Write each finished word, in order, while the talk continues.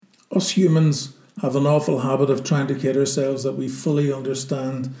us humans have an awful habit of trying to kid ourselves that we fully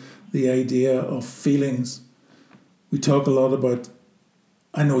understand the idea of feelings. We talk a lot about,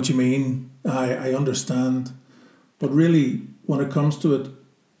 I know what you mean, I understand. But really, when it comes to it,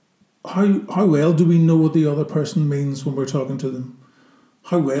 how well do we know what the other person means when we're talking to them?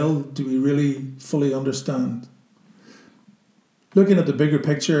 How well do we really fully understand? Looking at the bigger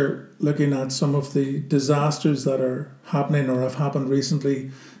picture, looking at some of the disasters that are happening or have happened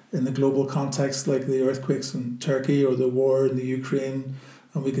recently in the global context, like the earthquakes in Turkey or the war in the Ukraine,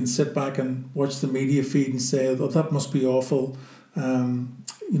 and we can sit back and watch the media feed and say, "Oh, that must be awful."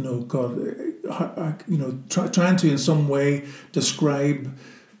 Trying to in some way describe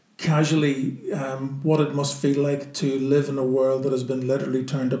casually what it must feel like to live in a world that has been literally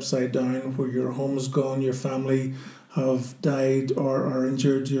turned upside down, where your home is gone, your family have died or are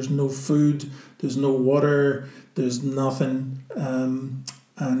injured, there's no food, there's no water, there's nothing,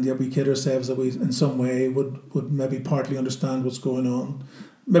 and yet we kid ourselves that we in some way would maybe partly understand what's going on.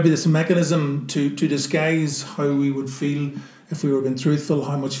 Maybe there's a mechanism to disguise how we would feel if we were being truthful,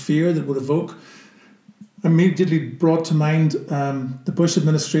 how much fear that would evoke. Immediately brought to mind the Bush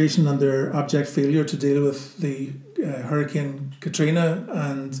administration and their abject failure to deal with the Hurricane Katrina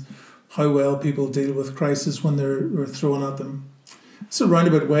and how well people deal with crisis when they're thrown at them. It's a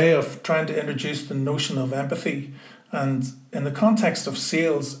roundabout way of trying to introduce the notion of empathy. And in the context of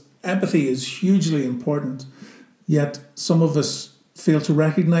sales, empathy is hugely important. Yet some of us fail to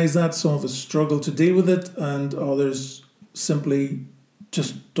recognize that, some of us struggle to deal with it, and others simply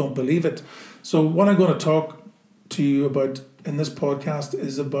just don't believe it. So what I'm going to talk to you about in this podcast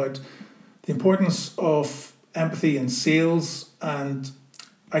is about the importance of empathy in sales, and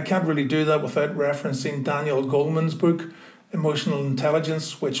I can't really do that without referencing Daniel Goleman's book, Emotional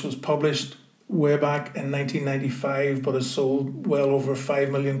Intelligence, which was published way back in 1995 but has sold well over 5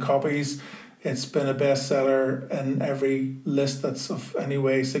 million copies. It's been a bestseller in every list that's of any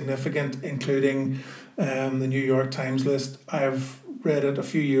way significant, including the New York Times list. I've read it a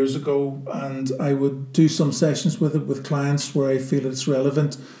few years ago, and I would do some sessions with it with clients where I feel it's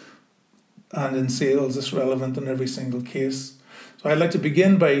relevant, and in sales it's relevant in every single case. So I'd like to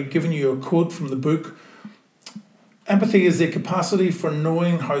begin by giving you a quote from the book. Empathy is the capacity for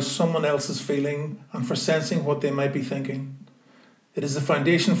knowing how someone else is feeling and for sensing what they might be thinking. It is the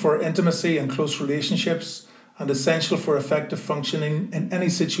foundation for intimacy and close relationships and essential for effective functioning in any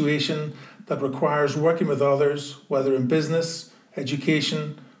situation that requires working with others, whether in business,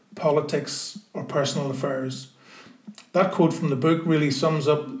 education, politics, or personal affairs. That quote from the book really sums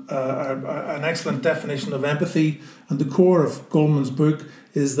up an excellent definition of empathy, and the core of Goleman's book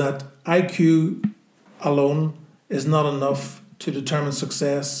is that IQ alone is not enough to determine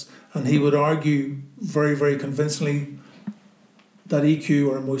success, and he would argue very, very convincingly that EQ,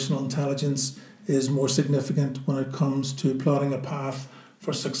 or emotional intelligence, is more significant when it comes to plotting a path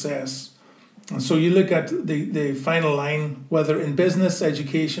for success. And so you look at the final line, whether in business,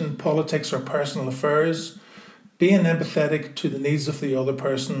 education, politics, or personal affairs, being empathetic to the needs of the other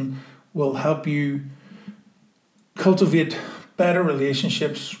person will help you cultivate better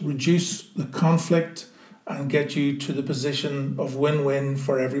relationships, reduce the conflict, and get you to the position of win-win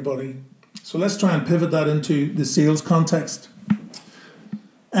for everybody. So let's try and pivot that into the sales context.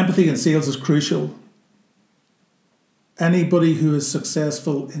 Empathy in sales is crucial. Anybody who is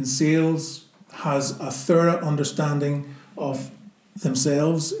successful in sales has a thorough understanding of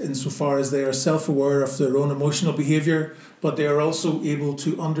themselves insofar as they are self-aware of their own emotional behaviour, but they are also able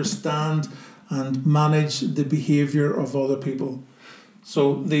to understand and manage the behaviour of other people.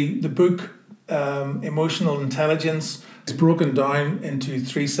 So the book, Emotional Intelligence, is broken down into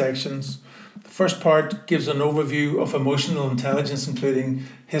 3 sections. The first part gives an overview of emotional intelligence, including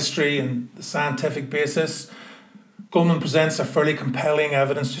history and the scientific basis. Goleman presents a fairly compelling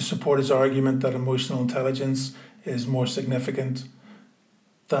evidence to support his argument that emotional intelligence is more significant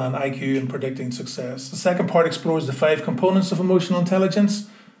than IQ in predicting success. The second part explores the 5 components of emotional intelligence: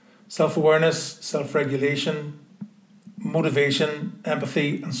 self-awareness, self-regulation, motivation,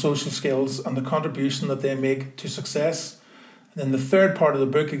 empathy, and social skills, and the contribution that they make to success. And then the third part of the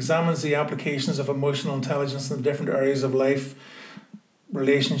book examines the applications of emotional intelligence in the different areas of life,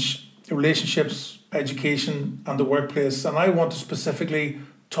 relationships, education, and the workplace. And I want to specifically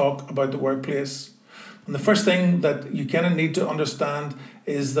talk about the workplace. And the first thing that you kind of need to understand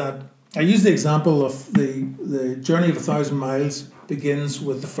is that I use the example of the journey of 1,000 miles begins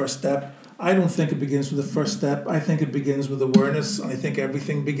with the first step. I don't think it begins with the first step. I think it begins with awareness, and I think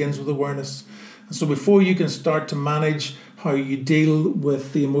everything begins with awareness. And so before you can start to manage how you deal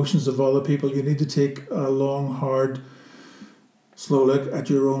with the emotions of other people, you need to take a long, hard slow look at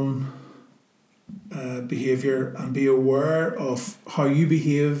your own behaviour and be aware of how you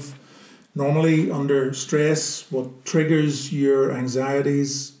behave normally under stress, what triggers your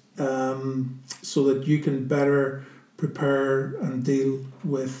anxieties, so that you can better prepare and deal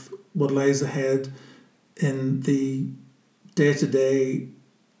with what lies ahead in the day-to-day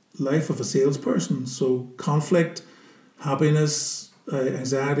life of a salesperson. So conflict, happiness,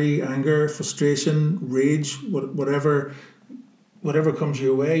 anxiety, anger, frustration, rage, whatever comes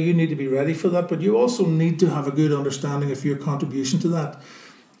your way, you need to be ready for that. But you also need to have a good understanding of your contribution to that.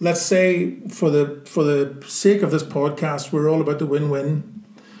 Let's say, for the sake of this podcast, we're all about the win-win.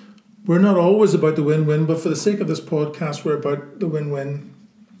 We're not always about the win-win, but for the sake of this podcast, we're about the win-win.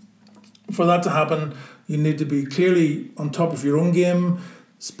 For that to happen, you need to be clearly on top of your own game,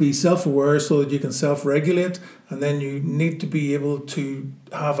 be self-aware so that you can self-regulate, and then you need to be able to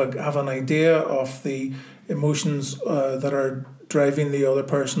have an idea of the emotions that are driving the other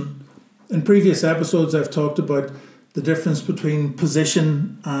person. In previous episodes, I've talked about the difference between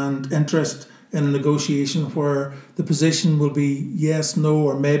position and interest in a negotiation, where the position will be yes, no,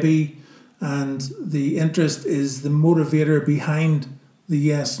 or maybe, and the interest is the motivator behind the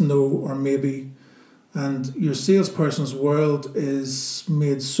yes, no, or maybe. And your salesperson's world is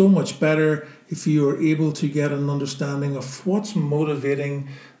made so much better if you are able to get an understanding of what's motivating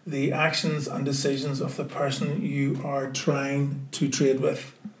the actions and decisions of the person you are trying to trade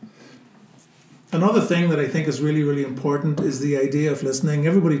with. Another thing that I think is really, really important is the idea of listening.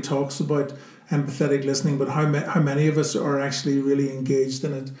 Everybody talks about empathetic listening, but how many of us are actually really engaged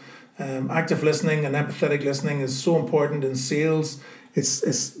in it? Active listening and empathetic listening is so important in sales.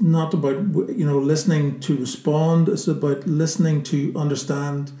 It's not about listening to respond. It's about listening to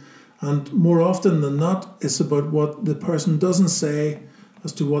understand, and more often than not, it's about what the person doesn't say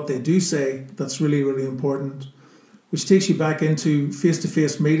as to what they do say. That's really, really important. Which takes you back into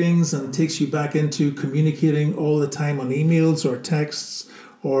face-to-face meetings and takes you back into communicating all the time on emails or texts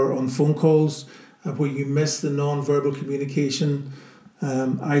or on phone calls, where you miss the non-verbal communication,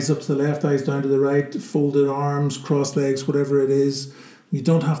 eyes up to the left, eyes down to the right, folded arms, crossed legs, whatever it is. You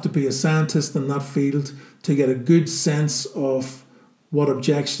don't have to be a scientist in that field to get a good sense of what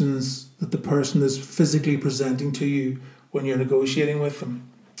objections that the person is physically presenting to you when you're negotiating with them.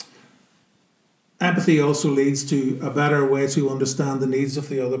 Empathy also leads to a better way to understand the needs of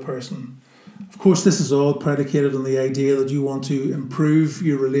the other person. Of course, this is all predicated on the idea that you want to improve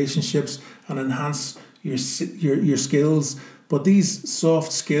your relationships and enhance your skills. But these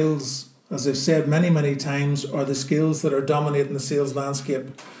soft skills, as I've said many, many times, are the skills that are dominating the sales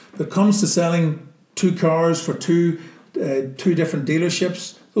landscape. When it comes to selling two cars for two different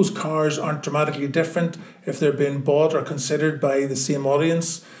dealerships, those cars aren't dramatically different if they're being bought or considered by the same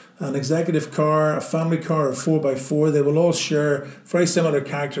audience. An executive car, a family car, a 4x4, they will all share very similar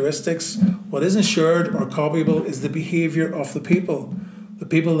characteristics. What isn't shared or copyable is the behaviour of the people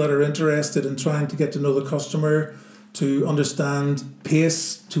that are interested in trying to get to know the customer, to understand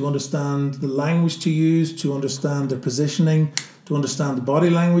pace, to understand the language to use, to understand their positioning, to understand the body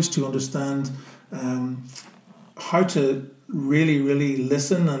language, to understand how to really, really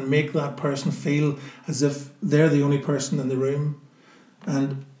listen and make that person feel as if they're the only person in the room.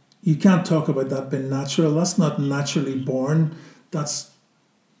 And you can't talk about that being natural. That's not naturally born.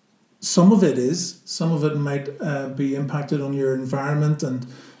 Some of it is. Some of it might be impacted on your environment and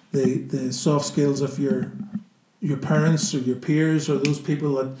the soft skills of your parents or your peers or those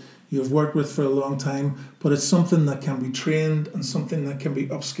people that you've worked with for a long time. But it's something that can be trained and something that can be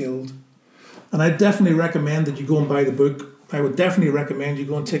upskilled. And I definitely recommend that you go and buy the book. I would definitely recommend you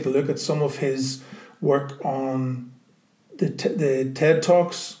go and take a look at some of his work on the TED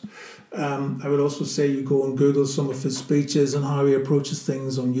Talks. I would also say you go and Google some of his speeches and how he approaches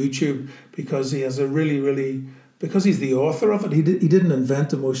things on YouTube, because he has a because he's the author of it. He didn't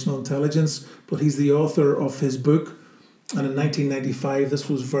invent emotional intelligence, but he's the author of his book. And in 1995, this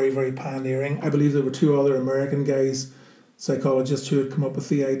was very, very pioneering. I believe there were two other American guys, psychologists, who had come up with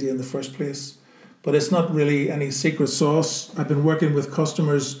the idea in the first place. But it's not really any secret sauce. I've been working with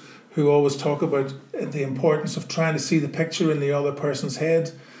customers who always talk about the importance of trying to see the picture in the other person's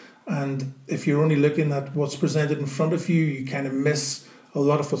head. And if you're only looking at what's presented in front of you, you kind of miss a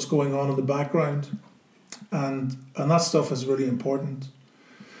lot of what's going on in the background. And that stuff is really important.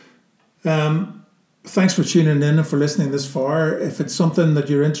 Thanks for tuning in and for listening this far. If it's something that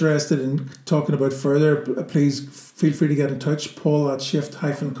you're interested in talking about further, please feel free to get in touch,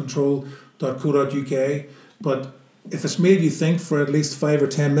 paul@shift-control.co.uk. But if it's made you think for at least 5 or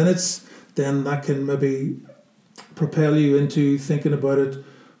 10 minutes, then that can maybe propel you into thinking about it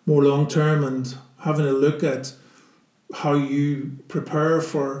more long term and having a look at how you prepare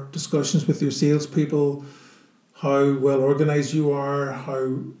for discussions with your salespeople, how well organized you are, how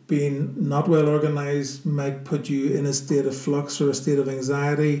being not well organized might put you in a state of flux or a state of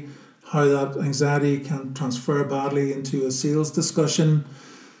anxiety, how that anxiety can transfer badly into a sales discussion,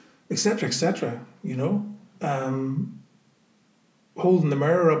 etc., etc. Holding the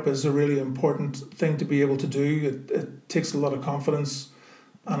mirror up is a really important thing to be able to do. It takes a lot of confidence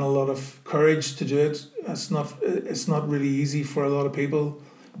and a lot of courage to do it. It's not really easy for a lot of people,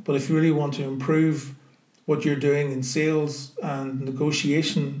 but if you really want to improve what you're doing in sales and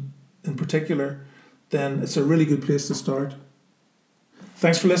negotiation in particular, then it's a really good place to start.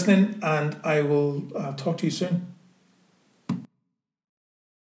 Thanks for listening, and I will talk to you soon.